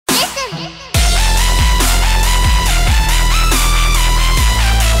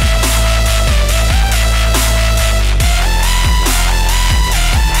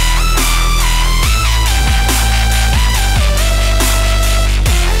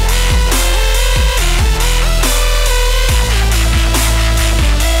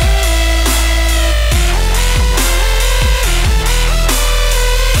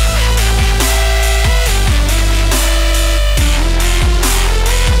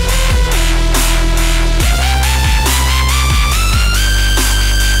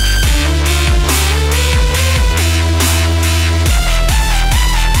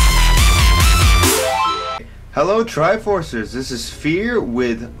Hello Triforcers, this is Fear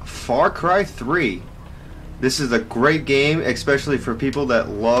with FarCry 3. This is a great game, especially for people that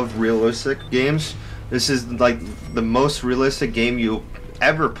love realistic games. This is like the most realistic game you'll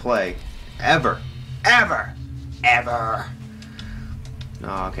ever play. Ever. Ever. Ever.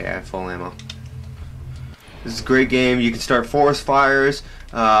 Oh, okay, I have full ammo. This is a great game. You can start forest fires.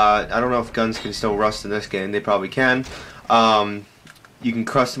 I don't know if guns can still rust in this game. They probably can. You can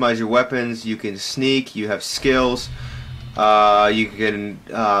customize your weapons. You can sneak. You have skills. You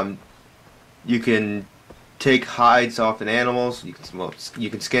can take hides off in animals. You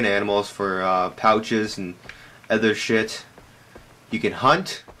can skin animals for pouches and other shit. You can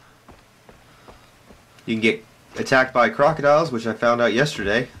hunt. You can get attacked by crocodiles, which I found out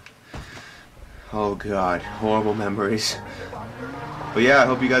yesterday. Oh god, horrible memories. But yeah, I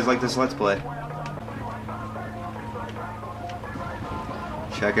hope you guys like this Let's Play.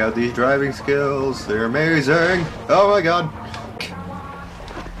 Check out these driving skills, they're amazing. Oh my god.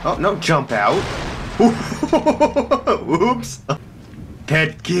 Oh, no, jump out. Oops.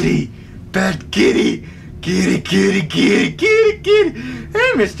 Pet kitty. Pet kitty. Kitty, kitty, kitty, kitty, kitty.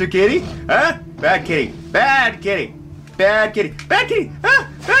 Hey, Mr. Kitty. Huh? Bad kitty. Bad kitty. Bad kitty. Bad kitty. Ah!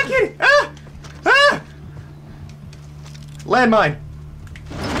 Bad kitty. Ah! Ah! Landmine.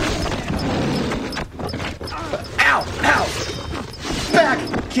 Ow! Ow! Back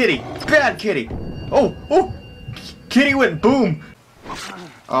kitty. Bad kitty. Oh! Oh! Kitty went boom.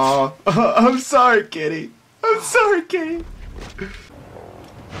 Oh, I'm sorry, kitty. I'm sorry, kitty.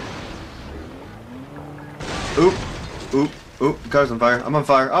 Oop. Oop. Oop. The car's on fire. I'm on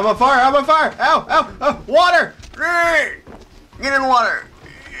fire. I'm on fire. I'm on fire. Ow! Ow! Ow! Water! Get in the water.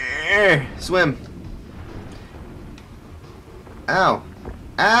 Swim. Ow.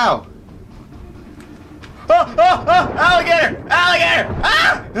 Ow. Oh! Oh! Oh! Alligator! Alligator!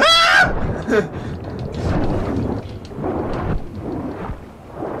 Ah! Ah!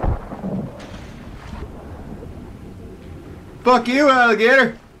 Fuck you,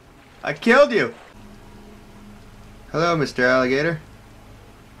 alligator! I killed you! Hello, Mr. Alligator.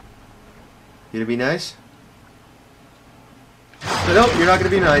 You gonna be nice? But nope, you're not gonna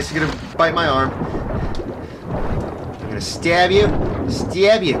be nice. You're gonna bite my arm. I'm gonna stab you.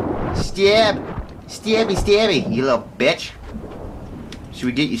 Stab you. Stab. Stabby, stabby, you little bitch. Should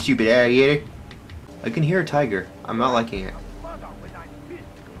we get you, stupid alligator? I can hear a tiger. I'm not liking it.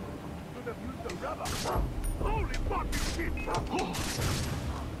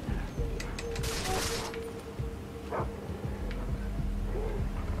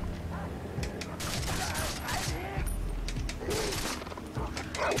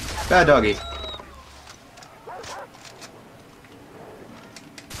 Bad doggy.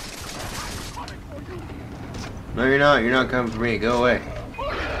 No, you're not. You're not coming for me. Go away.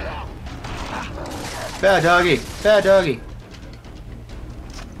 Bad doggy. Bad doggy.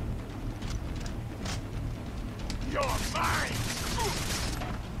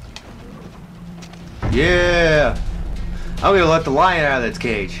 Yeah. I'm gonna let the lion out of its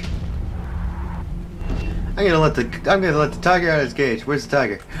cage. I'm gonna let the tiger out of its cage. Where's the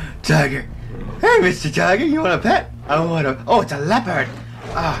tiger? Tiger. Hey, Mr. Tiger, you want a pet? I want a. Oh, it's a leopard.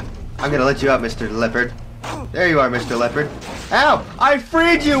 Ah, I'm gonna let you out, Mr. Leopard. There you are, Mr. Leopard. Ow! I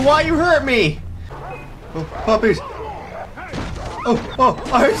freed you. Why you hurt me? Oh, puppies. Oh, oh!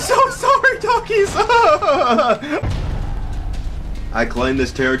 I'm so sorry, doggies. I claim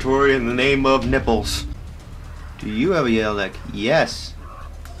this territory in the name of nipples. Do you have a yellow neck? Yes.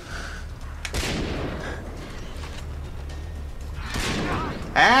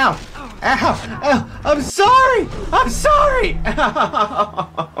 Ow! Ow! Ow! I'm sorry! I'm sorry!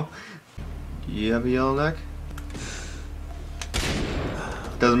 Ow. Do you have a yellow neck?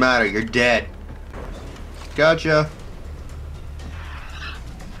 Doesn't matter, you're dead. Gotcha.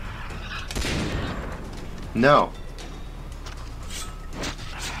 No.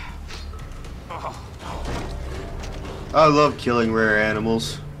 I love killing rare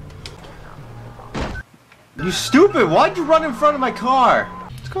animals. You stupid! Why'd you run in front of my car?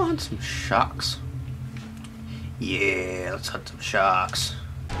 Let's go hunt some sharks. Yeah, let's hunt some sharks.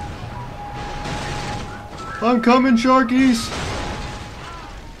 I'm coming, sharkies!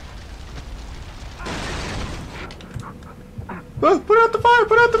 Oh, put out the fire!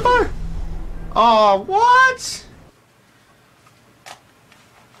 Put out the fire! Aw, what?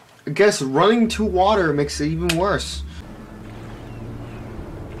 I guess running to water makes it even worse.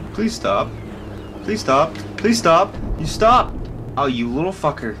 Please stop. Please stop. Please stop. You stop. Oh, you little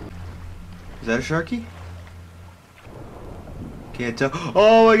fucker. Is that a sharky? Can't tell.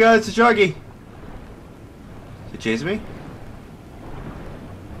 Oh my god, it's a sharky. Is it chasing me?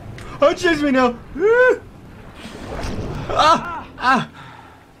 Oh, it chasing me now. Ah! Ah!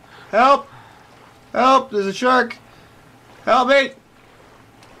 Help! Help! There's a shark! Help me!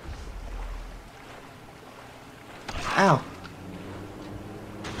 Ow!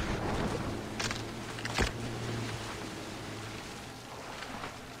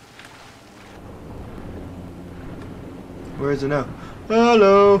 Where is it now?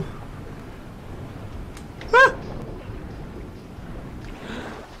 Hello! Ah!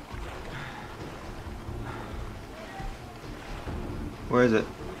 Where is it?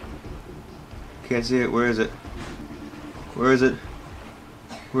 Can't see it. Where is it? Where is it?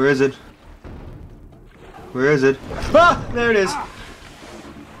 Where is it? Where is it? Ah! There it is!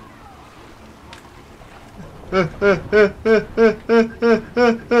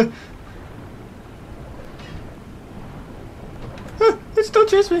 It still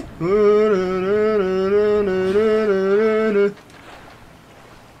chased me!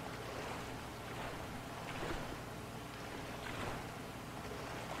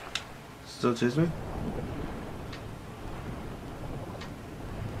 Still chase me?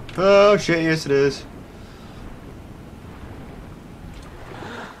 Oh shit, yes it is.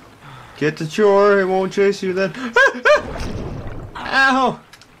 Get to shore, it won't chase you then. Ow!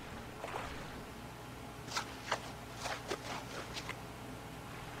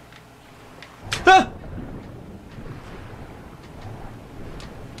 Ah!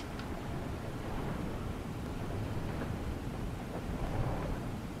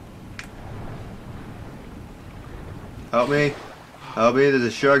 Help me. Help me, there's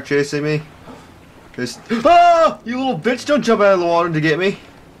a shark chasing me. There's... Oh! You little bitch, don't jump out of the water to get me.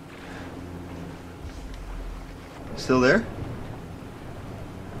 Still there?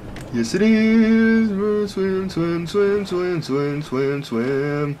 Yes it is. Swim, swim, swim, swim, swim, swim,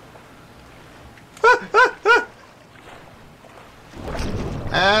 swim. Ah, ah,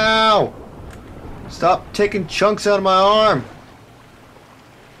 ah. Ow! Stop taking chunks out of my arm.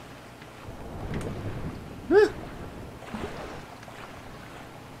 Ah.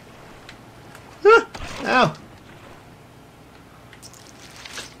 Ah. Ow!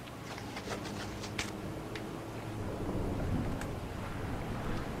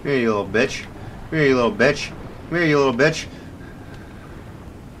 Here, you little bitch. Here, you little bitch. Here, you little bitch.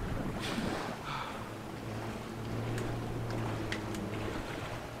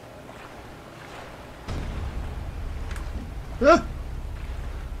 Ah.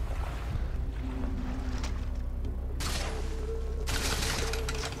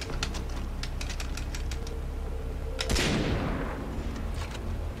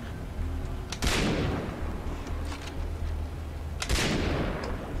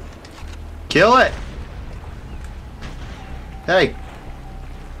 Kill it! Hey!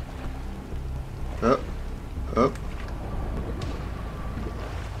 Oh. Oh.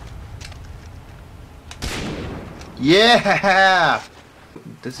 Yeah!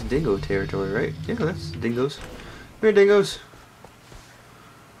 That's dingo territory, right? Yeah, that's dingoes. Come here, dingoes.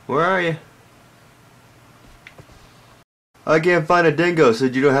 Where are you? I can't find a dingo, so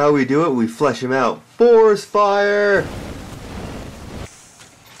do you know how we do it? We flesh him out. Force fire!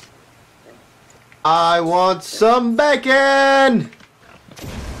 I want some bacon!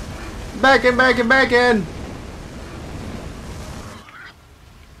 Bacon, bacon, bacon!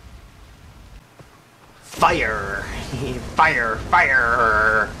 Fire! Fire,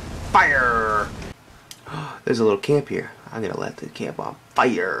 fire, fire! There's a little camp here. I'm gonna let the camp on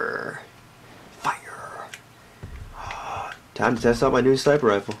fire. Fire. Time to test out my new sniper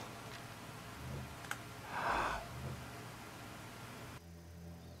rifle.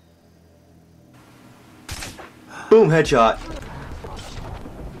 Boom, headshot.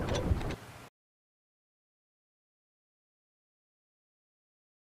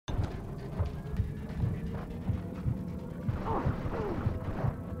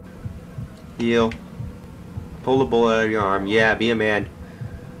 Heal. Pull the bullet out of your arm. Yeah, be a man.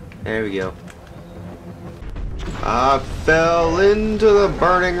 There we go. I fell into the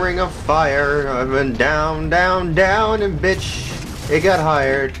burning ring of fire. I've been down, down, down, and bitch, it got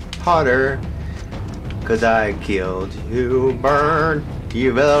hotter. 'Cause I killed you, burn,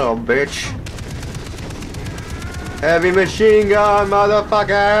 you little bitch. Heavy machine gun,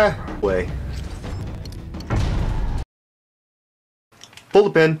 motherfucker. Way. Pull the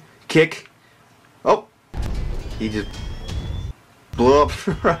pin, kick. Oh, he just blew up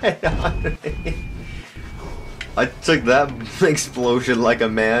right on me. I took that explosion like a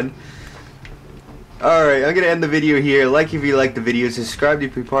man. Alright, I'm going to end the video here. Like if you like the video, subscribe to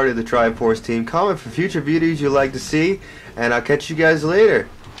be part of the Triforce team, comment for future videos you'd like to see, and I'll catch you guys later.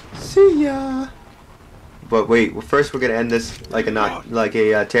 See ya! But wait, first we're going to end this like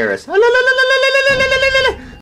a terrorist.